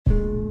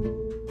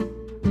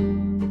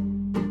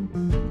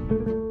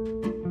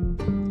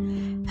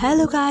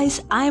Hello guys,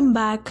 I am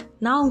back.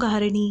 நான் உங்கள்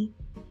ஹரிணி.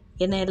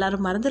 என்னை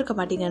எல்லோரும் மறந்துருக்க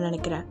மாட்டீங்கன்னு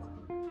நினைக்கிறேன்.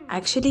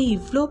 ஆக்சுவலி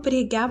இவ்வளோ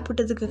பெரிய கேப்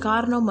விட்டதுக்கு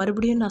காரணம்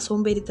மறுபடியும் நான்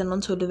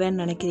சோம்பேறித்தனம்னு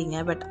சொல்லுவேன்னு நினைக்கிறீங்க.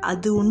 பட்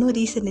அது ஒன்றும்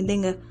ரீசன்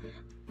இல்லைங்க.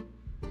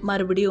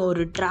 மறுபடியும்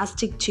ஒரு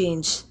டிராஸ்டிக்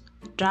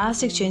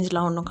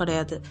சேஞ்செலாம் ஒன்றும்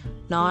கிடையாது.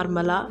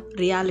 நார்மலாக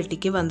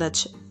ரியாலிட்டிக்கு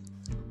வந்தாச்சு.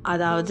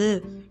 அதாவது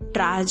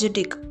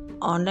ட்ராஜடிக்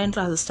ஆன்லைன்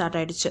கிளாஸஸ் ஸ்டார்ட்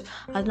ஆகிடுச்சு.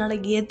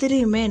 அதனால்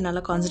எதுலேயுமே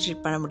என்னால்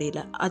கான்சன்ட்ரேட் பண்ண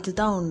முடியல.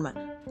 அதுதான் உண்மை.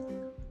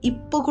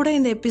 இப்போ கூட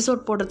இந்த எபிசோட்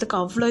போடுறதுக்கு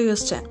அவ்வளோ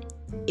யோசித்தேன்.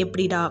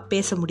 எப்படிடா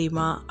பேச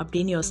முடியுமா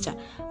அப்படின்னு யோசித்தேன்.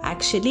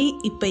 ஆக்சுவலி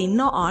இப்போ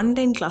இன்னும்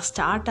ஆன்லைன் கிளாஸ்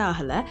ஸ்டார்ட்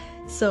ஆகலை.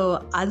 ஸோ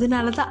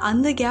அதனால தான்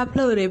அந்த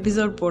கேப்பில் ஒரு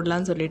எபிசோட்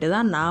போடலான்னு சொல்லிட்டு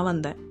தான் நான்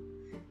வந்தேன்.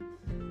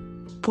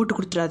 போட்டு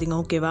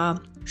கொடுத்துடாதீங்க, ஓகேவா?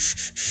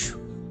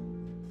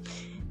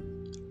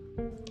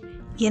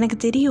 எனக்கு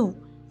தெரியும்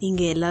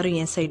நீங்கள்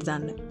எல்லோரும் என் சைடு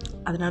தான்.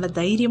 அதனால்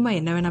தைரியமாக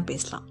என்ன வேணால்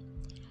பேசலாம்.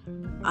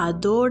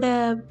 அதோட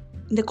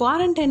இந்த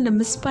குவாரண்டைனில்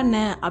மிஸ்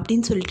பண்ணேன்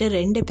அப்படின்னு சொல்லிட்டு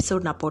 2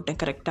 எபிசோட் நான் போட்டேன்.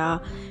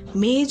 கரெக்டாக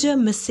மேஜர்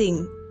மிஸ்ஸிங்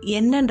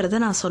என்னன்றதை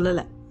நான்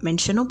சொல்லலை,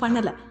 மென்ஷனும்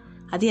பண்ணலை.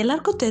 அது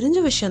எல்லாருக்கும்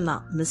தெரிஞ்ச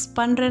விஷயந்தான். மிஸ்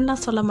பண்ணுறேன்னா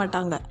சொல்ல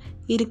மாட்டாங்க.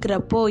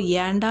 இருக்கிறப்போ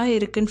ஏன்டா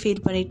இருக்குன்னு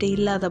ஃபீல் பண்ணிவிட்டு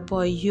இல்லாதப்போ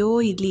ஐயோ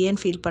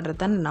இல்லையேன்னு ஃபீல்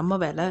பண்ணுறது தானே நம்ம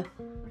வேலை.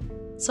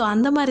 ஸோ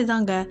அந்த மாதிரி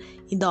தாங்க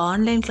இந்த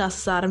ஆன்லைன்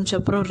கிளாஸஸ்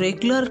ஆரம்பித்தப்பறம்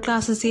ரெகுலர்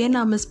கிளாஸஸையே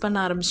நான் மிஸ் பண்ண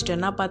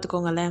ஆரம்பிச்சிட்டேன்னா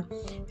பார்த்துக்கோங்களேன்.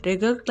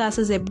 ரெகுலர்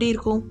கிளாஸஸ் எப்படி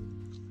இருக்கும்?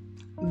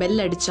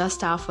 பெல் அடித்தா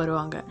ஸ்டாஃப்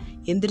வருவாங்க,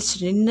 எந்திரிச்சு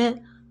நின்று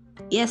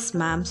எஸ்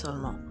மேம்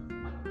சொல்லணும்.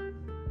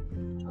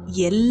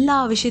 எல்லா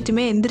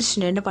விஷயத்தையுமே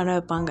எந்திரிச்சு நின்று பண்ண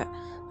வைப்பாங்க.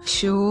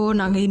 ஷோ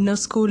நாங்கள்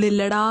இன்னும் ஸ்கூல்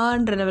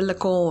இல்லடான்ற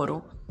லெவலில் கோவம்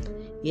வரும்.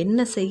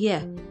 என்ன செய்ய,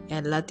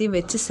 எல்லாத்தையும்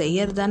வச்சு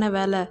செய்யறது தானே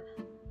வேலை.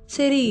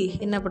 சரி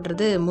என்ன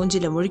பண்ணுறது,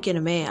 மூஞ்சியில்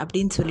முழிக்கணுமே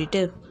அப்படின்னு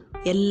சொல்லிட்டு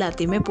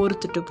எல்லாத்தையுமே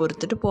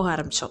பொறுத்துட்டு போக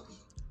ஆரம்பித்தோம்.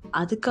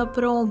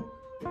 அதுக்கப்புறம்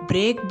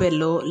break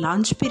bellow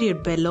lunch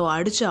period bellow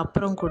அடித்து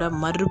அப்புறம் கூட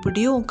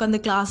மறுபடியும் உட்காந்து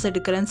கிளாஸ்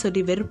எடுக்கிறேன்னு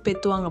சொல்லி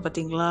வெறுப்பேற்றுவாங்க.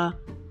 பார்த்தீங்களா?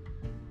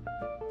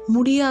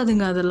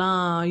 முடியாதுங்க அதெல்லாம்.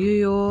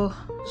 ஐயோ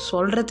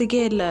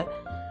சொல்கிறதுக்கே இல்லை.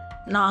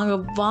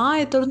 நாங்கள்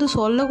வாயை திறந்து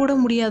சொல்லக்கூட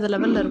முடியாத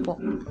லெவலில்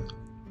இருப்போம்.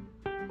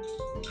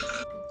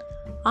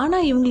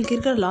 ஆனால் இவங்களுக்கு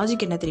இருக்கிற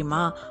லாஜிக் என்ன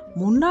தெரியுமா?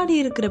 முன்னாடி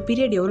இருக்கிற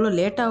பீரியட் எவ்வளோ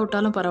லேட்டாக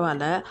விட்டாலும்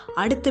பரவாயில்ல,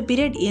 அடுத்த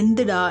பீரியட்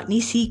எந்துடா, நீ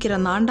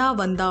சீக்கிரம் தாண்டா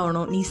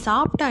வந்தாகணும், நீ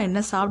சாப்பிட்டா என்ன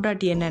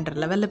சாப்பிடாட்டி என்னன்ற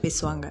லெவலில்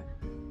பேசுவாங்க.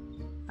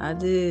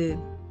 அது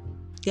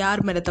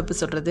யார் மேலே தப்பு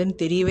சொல்கிறதுன்னு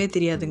தெரியவே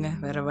தெரியாதுங்க.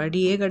 வேறு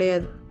வழியே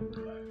கிடையாது.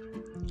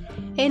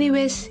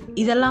 எனிவேஸ்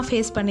இதெல்லாம்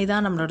ஃபேஸ் பண்ணி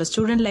தான் நம்மளோட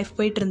ஸ்டூடெண்ட் லைஃப்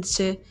போயிட்டு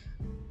இருந்துச்சு.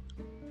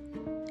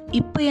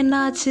 இப்போ என்ன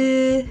ஆச்சு?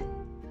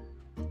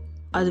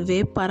 அதுவே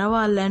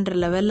பரவாயில்லன்ற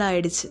லெவலில்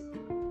ஆயிடுச்சு.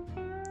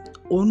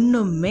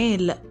 ஒன்றுமே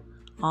இல்லை.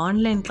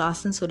 ஆன்லைன்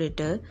கிளாஸ்ன்னு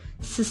சொல்லிட்டு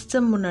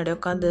சிஸ்டம் முன்னாடி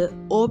உட்காந்து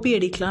ஓபி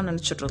அடிக்கலாம்னு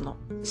நினச்சிட்டு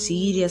இருந்தோம்.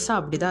 சீரியஸாக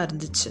அப்படி தான்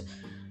இருந்துச்சு.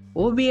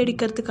 ஓபி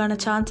அடிக்கிறதுக்கான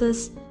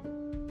சான்சஸ்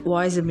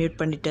வாய்ஸை மியூட்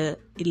பண்ணிவிட்டு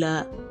இல்லை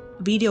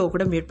வீடியோவை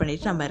கூட மியூட்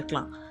பண்ணிவிட்டு நம்ம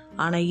இருக்கலாம்.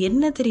 ஆனால்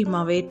என்ன தெரியுமா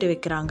வெயிட்டு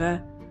வைக்கிறாங்க?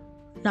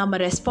 நாம்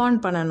ரெஸ்பாண்ட்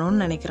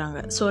பண்ணணும்னு நினைக்கிறாங்க.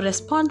 ஸோ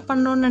ரெஸ்பாண்ட்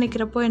பண்ணணும்னு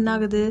நினைக்கிறப்போ என்ன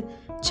ஆகுது?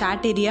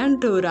 சாட்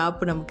ஏரியான்ட்டு ஒரு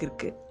ஆப் நமக்கு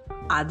இருக்குது.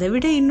 அதை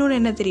விட இன்னொன்று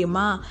என்ன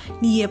தெரியுமா?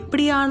 நீ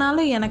எப்படி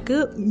ஆனாலும் எனக்கு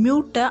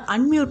மியூட்டை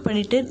அன்மியூட்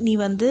பண்ணிவிட்டு நீ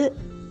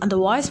அந்த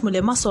வாய்ஸ்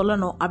மூலயமா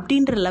சொல்லணும்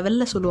அப்படின்ற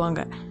லெவலில்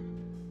சொல்லுவாங்க.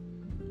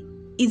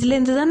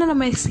 இதுலேருந்து தானே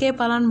நம்ம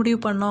எஸ்கேப் ஆகலான்னு முடிவு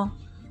பண்ணோம்.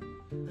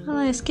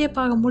 ஆனால் எஸ்கேப்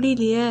ஆக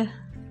முடியலையே,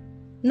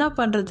 என்ன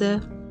பண்ணுறது?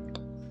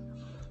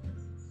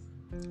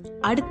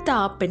 அடுத்த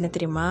ஆப் என்ன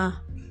தெரியுமா?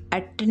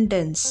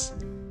 அட்டெண்டன்ஸ்.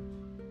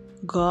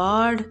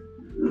 காட்,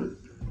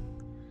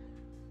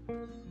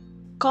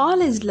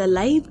 காலேஜில்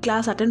லைவ்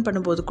கிளாஸ் அட்டென்ட்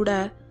பண்ணும்போது கூட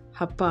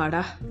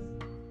அப்பாடா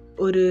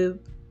ஒரு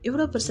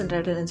எவ்வளோ %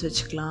 அட்டெண்டன்ஸ்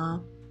வச்சுக்கலாம்,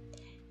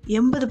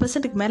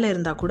 80% மேலே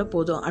இருந்தால் கூட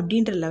போதும்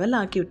அப்படின்ற லெவலில்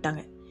ஆக்கி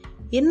விட்டாங்க.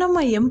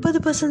 என்னம்மா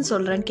 80%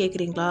 சொல்கிறேன்னு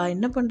கேட்குறீங்களா?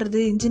 என்ன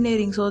பண்ணுறது,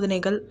 இன்ஜினியரிங்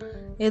சோதனைகள்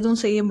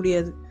எதுவும் செய்ய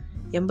முடியாது.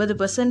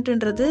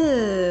 80%ன்றது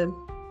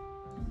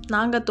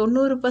நாங்கள்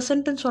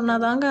 90%ன்னு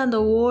சொன்னாதாங்க அந்த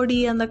ஓடி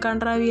அந்த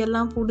கன்றாவி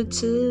எல்லாம்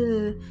பிடிச்சி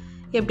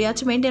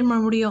எப்படியாச்சும் மெயின்டைன்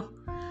பண்ண முடியும்.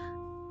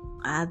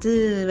 அது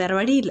வேறு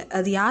வழி இல்லை.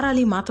 அது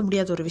யாராலையும் மாற்ற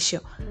முடியாத ஒரு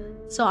விஷயம்.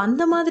 ஸோ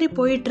அந்த மாதிரி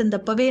போயிட்டு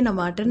இருந்தப்பவே நம்ம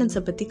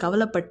அட்டெண்டன்ஸை பற்றி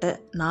கவலைப்பட்ட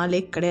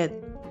நாளே கிடையாது.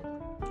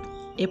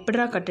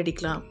 எப்படிடா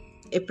கட்டடிக்கலாம்,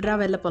 எப்படிடா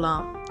வெளில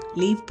போகலாம்,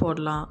 லீவ்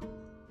போடலாம்.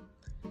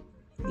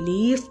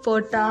 லீவ்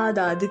போட்டால்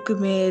அது அதுக்கு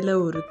மேலே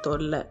ஒரு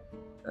தொல்லை.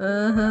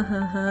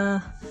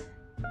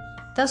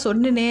 தான்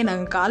சொன்னேனே,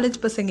 நாங்கள்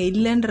காலேஜ் பசங்க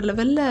இல்லைன்ற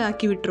லெவலில்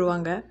ஆக்கி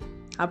விட்டுருவாங்க.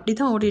 அப்படி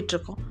தான்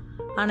ஓடிட்டுருக்கோம்.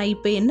 ஆனால்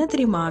இப்போ என்ன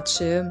தெரியுமா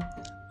ஆச்சு?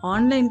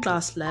 ஆன்லைன்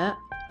கிளாஸில்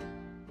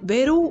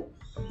வெறும்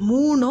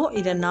 3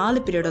 இல்லை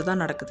 4 பீரியடோ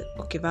தான் நடக்குது,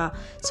 ஓகேவா?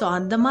 ஸோ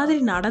அந்த மாதிரி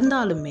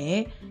நடந்தாலுமே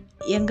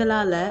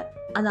எங்களால்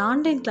அந்த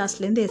ஆன்லைன்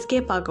கிளாஸ்லேருந்து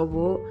எஸ்கேப்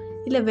ஆகவோ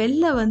இல்லை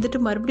வெளில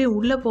மறுபடியும்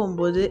உள்ளே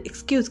போகும்போது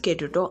எக்ஸ்கியூஸ்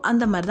கேட்டுட்டோ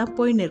அந்த மாதிரி தான்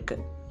போயின்னு இருக்கு.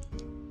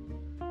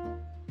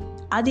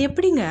 அது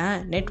எப்படிங்க?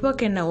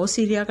 நெட்வொர்க் என்ன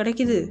ஓசிலியாக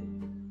கிடைக்குது?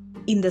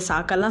 இந்த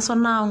சாக்கெல்லாம்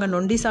சொன்னால் அவங்க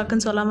நொண்டி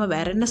சாக்குன்னு சொல்லாமல்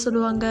வேற என்ன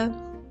சொல்லுவாங்க?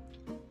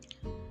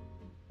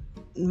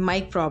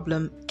 மைக்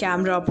ப்ராப்ளம்,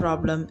 கேமரா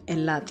ப்ராப்ளம்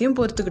எல்லாத்தையும்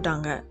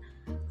பொறுத்துக்கிட்டாங்க.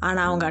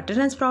 ஆனால் அவங்க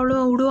அட்டெண்டன்ஸ்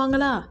ப்ராப்ளமை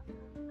விடுவாங்களா?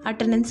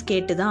 அட்டெண்டன்ஸ்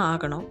கேட்டு தான்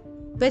ஆகணும்,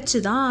 வச்சு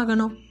தான்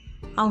ஆகணும்.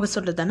 அவங்க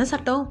சொல்கிறது தானே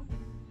சட்டம்.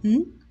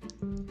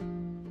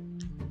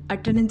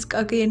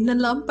 அட்டண்டன்ஸ்க்காக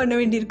என்னெல்லாம் பண்ண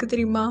வேண்டியிருக்கு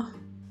தெரியுமா?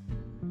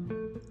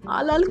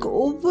 ஆளாளுக்கு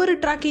ஒவ்வொரு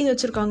ட்ராக்கிங்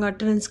வச்சுருக்காங்க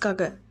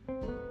அட்டண்டன்ஸ்க்காக.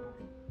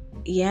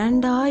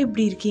 ஏன்டா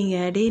இப்படி இருக்கீங்க?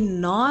 டே,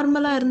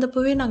 நார்மலாக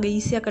இருந்தப்போவே நாங்கள்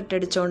ஈஸியாக கட்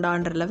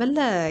அடித்தோண்டான்ற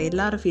லெவலில்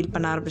எல்லாரும் ஃபீல்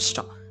பண்ண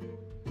ஆரம்பிச்சிட்டோம்.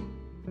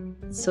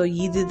 ஸோ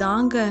இது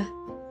தாங்க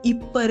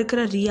இப்போ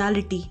இருக்கிற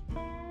ரியாலிட்டி.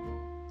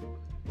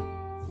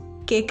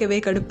 கேட்கவே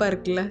கடுப்பாக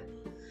இருக்குல்ல?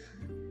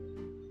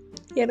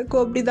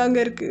 எனக்கும் அப்படி தாங்க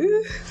இருக்கு.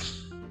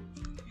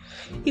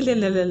 இல்லை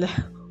இல்லை இல்லை இல்லை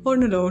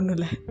ஒன்றும்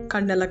இல்லை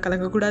கண்ணெல்லாம்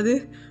கலங்கக்கூடாது.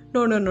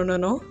 No no no no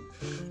no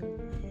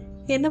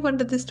என்ன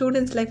பண்ணுறது,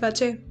 ஸ்டூடெண்ட்ஸ் லைஃப்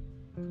ஆச்சே.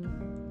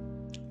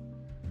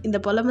 இந்த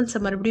பொலமன்ஸை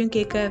மறுபடியும்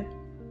கேட்க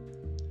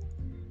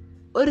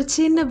ஒரு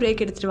சின்ன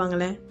பிரேக் எடுத்துட்டு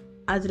வாங்களேன்.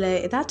 அதில்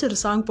ஏதாச்சும் ஒரு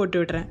சாங் போட்டு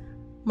விடுறேன்.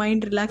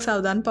 மைண்ட் ரிலாக்ஸ்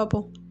ஆகுதான்னு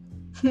பார்ப்போம்.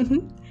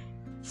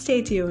 Stay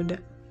tuned.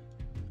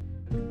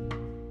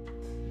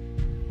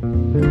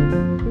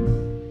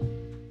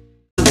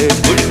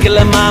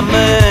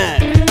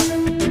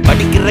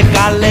 படிக்கிற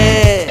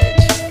காலேஜ்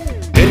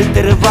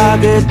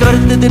தெருவாக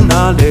துறந்தது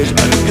நாலேஜ்,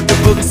 அடுக்குது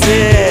புக்ஸ்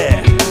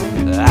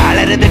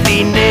அலறது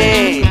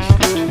டீனேஜ்.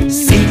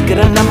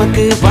 சீக்கிரம்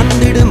நமக்கு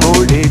வந்துடு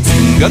மோல்டேஜ்.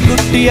 சிங்க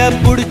குட்டிய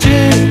புடிச்சு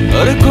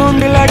ஒரு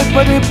கூண்டில்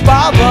அடுப்பது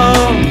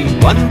பாவம்.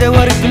 வந்த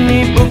வரைக்கும் நீ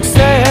புக்ஸ்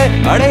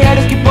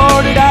அடையடக்கி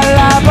போடுடா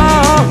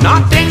லாபம்.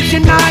 நான்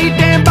டென்ஷன்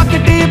ஆயிட்டேன்.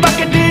 Bucket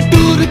bucket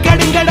tour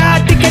கடுங்கடா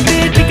ticket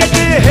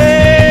ticket. ஹே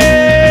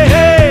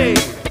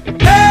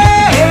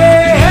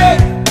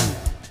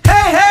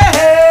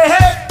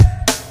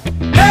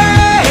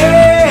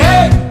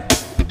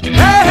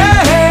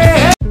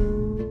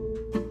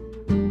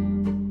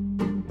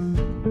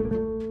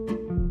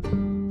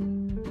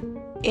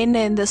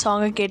என்ன இந்த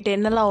சாங்கை கேட்டு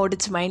என்னெல்லாம்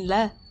ஓடிச்சு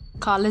மைண்டில்?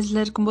 காலேஜில்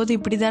இருக்கும்போது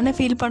இப்படி தானே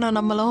ஃபீல் பண்ணோம்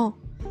நம்மளும்.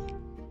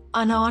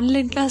 ஆனால்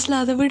ஆன்லைன் கிளாஸில்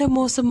அதை விட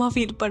மோசமாக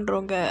ஃபீல்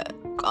பண்ணுறோங்க.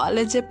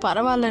 காலேஜே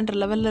பரவாயில்லன்ற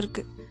லெவலில்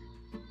இருக்குது.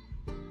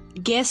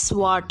 Guess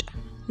what?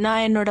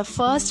 நான் என்னோடய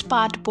ஃபர்ஸ்ட்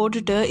பார்ட்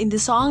போட்டுட்டு இந்த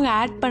சாங்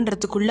ஆட்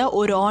பண்ணுறதுக்குள்ளே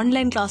ஒரு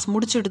ஆன்லைன் கிளாஸ்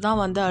முடிச்சுட்டு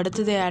தான் வந்து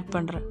அடுத்ததே ஆட்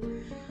பண்ணுறேன்.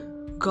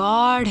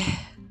 காட்,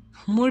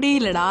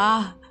 முடியலடா.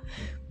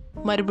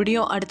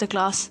 மறுபடியும் அடுத்த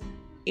கிளாஸ்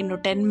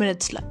இன்னும் 10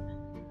 minutesல.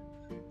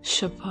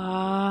 ஷப்பா,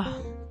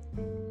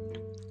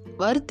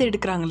 வறுத்து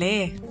எடுக்கிறாங்களே,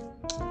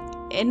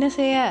 என்ன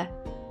செய்ய?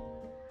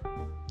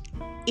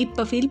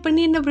 இப்போ ஃபீல்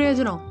பண்ணி என்ன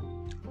பிரயோஜனம்?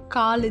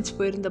 காலேஜ்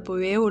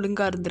போயிருந்தப்போவே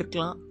ஒழுங்காக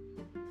இருந்திருக்கலாம்.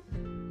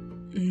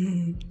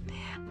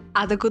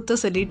 அதை குத்த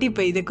சொல்லிட்டு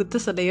இப்போ இதை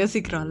குத்த சொல்ல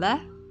யோசிக்கிறோம்ல.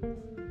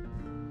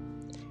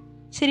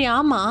 சரி,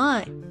 ஆமாம்,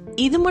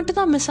 இது மட்டும்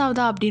தான் மிஸ்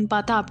ஆகுதா அப்படின்னு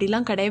பார்த்தா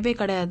அப்படிலாம் கிடையவே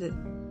கிடையாது.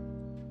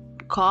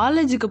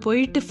 காலேஜுக்கு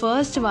போயிட்டு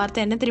ஃபர்ஸ்ட்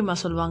வார்த்தை என்ன தெரியுமா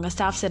சொல்லுவாங்க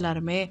ஸ்டாஃப்ஸ்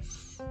எல்லாருமே?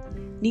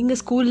 நீங்கள்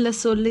ஸ்கூலில்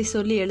சொல்லி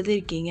சொல்லி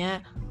எழுதியிருக்கீங்க,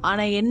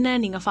 ஆனால் என்ன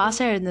நீங்கள்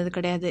ஃபாஸ்ட்டாக எழுதுனது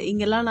கிடையாது.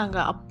 இங்கெல்லாம்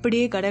நாங்கள்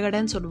அப்படியே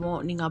கடகடன்னு சொல்லுவோம்,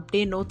 நீங்கள்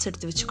அப்படியே நோட்ஸ்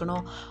எடுத்து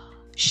வச்சுக்கணும்,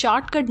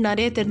 ஷார்ட்கட்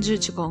நிறைய தெரிஞ்சு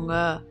வச்சுக்கோங்க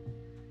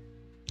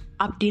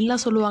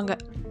அப்படின்லாம் சொல்லுவாங்க.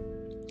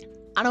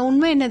 ஆனால்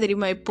உண்மை என்ன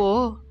தெரியுமா?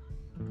 இப்போது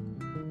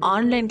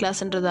ஆன்லைன்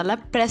கிளாஸ்ன்றதால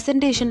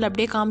ப்ரெசன்டேஷனில்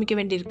அப்படியே காமிக்க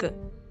வேண்டியிருக்கு.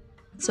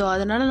 ஸோ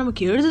அதனால்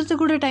நமக்கு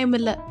எழுதுறதுக்கு கூட டைம்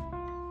இல்லை,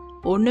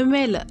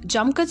 ஒன்றுமே இல்லை.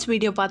 ஜம்கட்ஸ்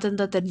வீடியோ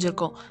பார்த்துன்னு தான்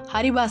தெரிஞ்சிருக்கோம்.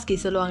 ஹரிபாஸ்கி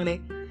சொல்லுவாங்களே,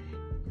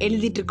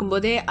 எழுதிட்டு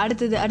இருக்கும்போதே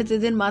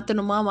அடுத்ததுன்னு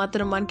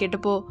மாற்றணுமான்னு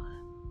கேட்டப்போ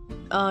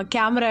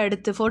கேமரா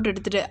எடுத்து ஃபோட்டோ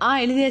எடுத்துகிட்டு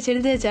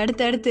எழுதியாச்சு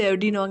அடுத்து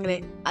அப்படின்னுவாங்களே,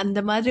 அந்த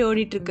மாதிரி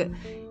ஓடிட்டுருக்கு.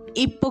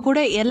 இப்போ கூட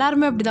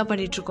எல்லாருமே அப்படி தான்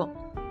பண்ணிகிட்ருக்கோம்.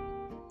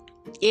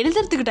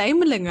 எழுதுறதுக்கு டைம்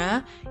இல்லைங்க.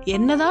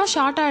 என்னதான்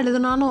ஷார்ட்டாக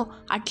எழுதுனாலும்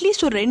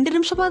அட்லீஸ்ட் ஒரு 2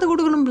 நிமிஷமாவது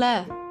கொடுக்கணும்ல.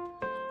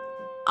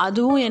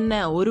 அதுவும் என்ன,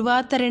 ஒரு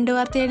வார்த்தை 2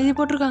 வார்த்தை எழுதி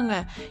போட்டிருக்காங்க,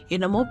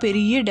 என்னமோ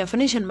பெரிய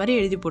டெஃபினேஷன் மாதிரி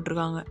எழுதி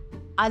போட்டிருக்காங்க.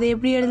 அது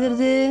எப்படி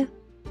எழுதுறது?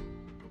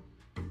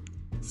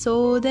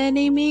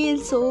 சோதனை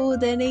மேல்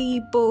சோதனை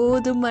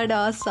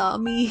போதுமடா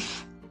சாமி.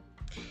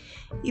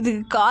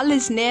 இதுக்கு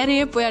காலேஜ்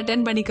நேரையே போய்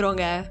அட்டென்ட்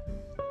பண்ணிக்கிறோங்க.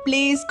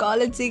 ப்ளீஸ்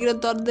காலேஜ்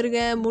சீக்கிரம்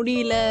திறந்துருங்க,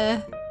 முடியல.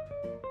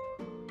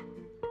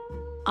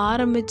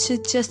 ஆரம்பித்து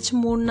ஜஸ்ட்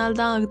 3 நாள்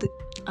தான் ஆகுது,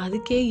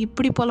 அதுக்கே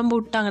இப்படி புலம்பு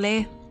விட்டாங்களே.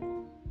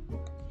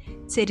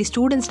 சரி,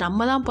 ஸ்டூடெண்ட்ஸ்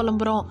நம்ம தான்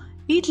புலம்புறோம்,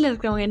 வீட்டில்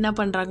இருக்கிறவங்க என்ன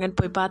பண்ணுறாங்கன்னு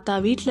போய் பார்த்தா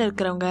வீட்டில்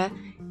இருக்கிறவங்க,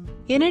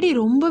 என்னடி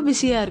ரொம்ப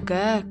பிஸியாக இருக்க,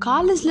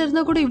 காலேஜில்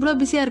இருந்தால் கூட இவ்வளோ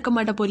பிஸியாக இருக்க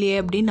மாட்டே போலியே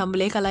அப்படின்னு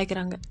நம்மளே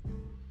கலாய்க்கிறாங்க.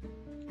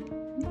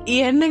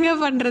 என்னங்க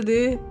பண்ணுறது?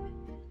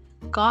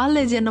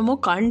 காலேஜ் என்னமோ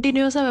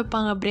கண்டினியூஸாக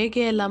வைப்பாங்க,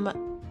 பிரேக்கே இல்லாமல்.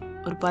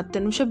 ஒரு 10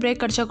 நிமிஷம்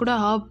பிரேக் கிடச்சா கூட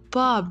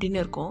அப்பா அப்படின்னு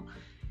இருக்கும்.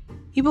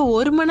 இப்போ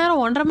 1 மணி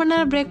நேரம் 1.5 மணி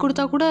நேரம் பிரேக்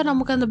கொடுத்தா கூட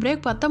நமக்கு அந்த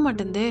பிரேக் பத்த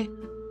மாட்டேங்குதே,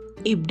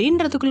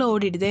 இப்படின்றதுக்குள்ளே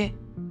ஓடிடுதே,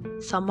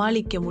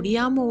 சமாளிக்க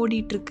முடியாமல்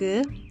ஓடிட்டுருக்கு.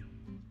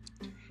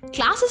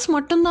 கிளாஸஸ்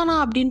மட்டும்தானா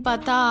அப்படின்னு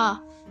பார்த்தா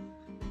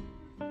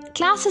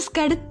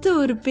கிளாஸஸ்க்கு அடுத்து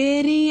ஒரு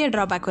பெரிய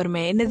ட்ராபேக்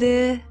வருமே, என்னது?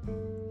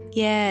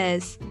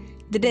 எஸ்,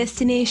 தி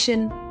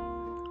டெஸ்டினேஷன்.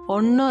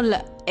 ஒன்றும் இல்லை,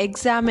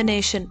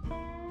 எக்ஸாமினேஷன்.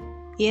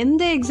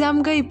 எந்த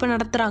எக்ஸாமுக்கு இப்போ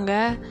நடத்துகிறாங்க?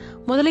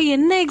 முதல்ல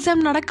என்ன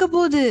எக்ஸாம் நடக்க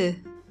போகுது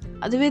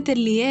அதுவே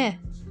தெரியலையே.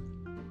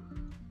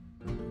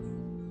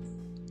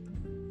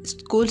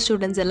 ஸ்கூல்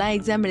ஸ்டூடெண்ட்ஸ் எல்லாம்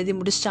எக்ஸாம் எழுதி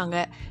முடிச்சிட்டாங்க,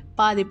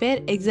 பாதி பேர்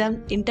எக்ஸாம்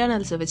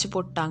இன்டர்னல்ஸை வச்சு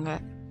போட்டாங்க.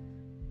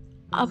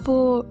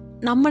 அப்போது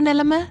நம்ம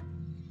நிலைமை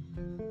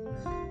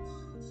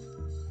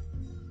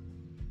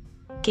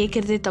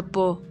கேட்குறதே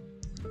தப்போ?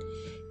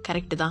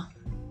 கரெக்டு தான்,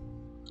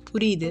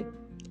 புரியுது.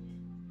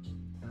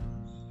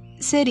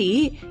 சரி,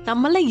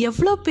 நம்மளாம்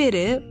எவ்வளோ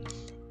பேர்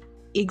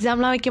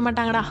எக்ஸாம்லாம் வைக்க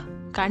மாட்டாங்கடா,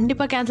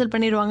 கண்டிப்பாக கேன்சல்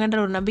பண்ணிடுவாங்கன்ற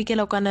ஒரு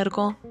நம்பிக்கையில் உட்காந்து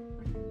இருக்கோம்.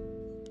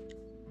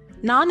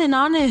 நானே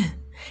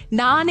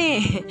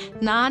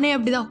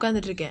அப்படி தான்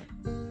உட்காந்துட்ருக்கேன்.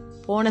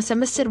 போன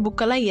செமஸ்டர்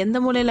புக்கெல்லாம் எந்த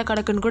மூலையில்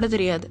கிடக்குன்னு கூட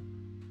தெரியாது.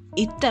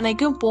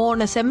 இத்தனைக்கும்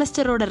போன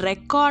செமஸ்டரோட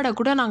ரெக்கார்டை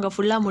கூட நாங்கள்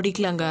ஃபுல்லாக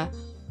முடிக்கலங்க,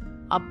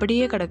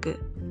 அப்படியே கிடக்கு.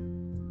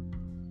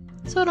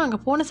 ஸோ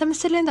நாங்கள் போன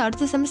செமஸ்டர்லேருந்து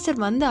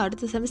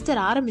அடுத்த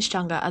செமஸ்டர்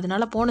ஆரம்பிச்சிட்டாங்க.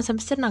 அதனால போன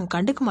செமஸ்டர் நாங்கள்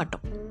கண்டுக்க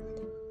மாட்டோம்.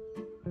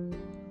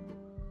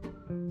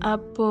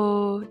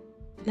 அப்போது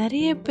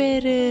நிறைய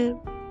பேர்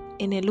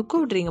என்னை லுக்க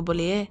விட்றீங்க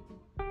போலையே,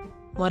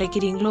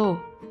 முறைக்கிறீங்களோ?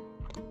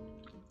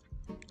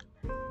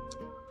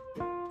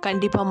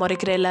 கண்டிப்பாக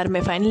முறைக்கிற எல்லாருமே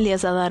ஃபைனல்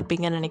இயர்ஸாக தான்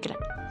இருப்பீங்கன்னு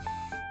நினைக்கிறேன்.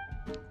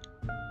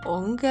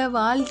 உங்கள்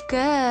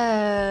வாழ்க்கை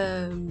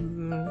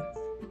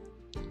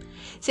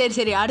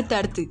சரி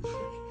அடுத்து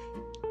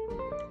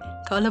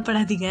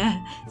கவலைப்படாதீங்க.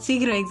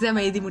 சீக்கிரம்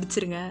எக்ஸாம் எழுதி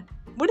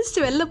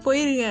முடிச்சுட்டு வெளில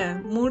போயிருங்க.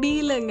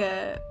 முடியலங்க,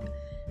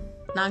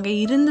 நாங்கள்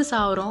இருந்து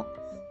சாவுறோம்.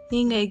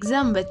 நீங்கள்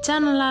எக்ஸாம் வச்சா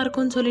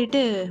நல்லாயிருக்கும்னு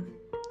சொல்லிட்டு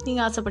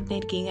நீங்கள் ஆசைப்பட்டு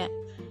இருக்கீங்க.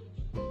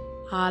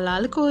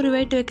 ஆளுக்கு ஒரு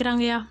வெயிட்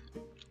வைக்கிறாங்கய்யா.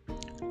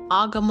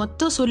 ஆக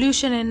மொத்தம்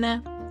சொல்யூஷன் என்ன?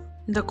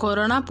 இந்த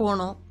கொரோனா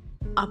போனோம்,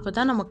 அப்போ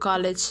தான் நம்ம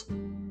காலேஜ்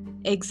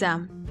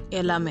எக்ஸாம்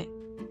எல்லாமே.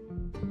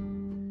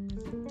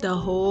 The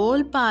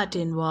whole part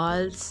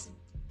involves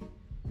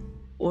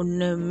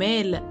ஒன்றுமே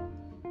இல்லை,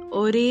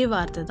 ஒரே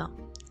வார்த்தை தான்,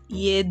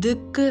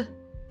 எதுக்கு?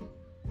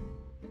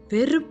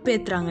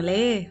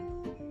 வெறுப்பேத்துறாங்களே.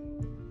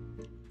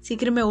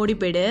 சீக்கிரமே ஓடி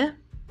போயிடு.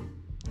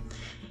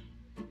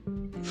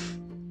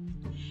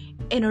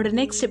 என்னோட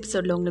நெக்ஸ்ட்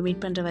எபிசோடில் உங்களை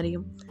மீட் பண்ணுற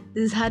வரையும்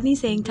this is Harni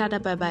saying tata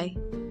bye bye.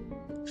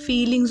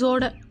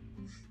 ஃபீலிங்ஸோட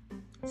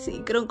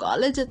சீக்கிரம்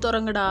காலேஜை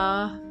திறங்கடா.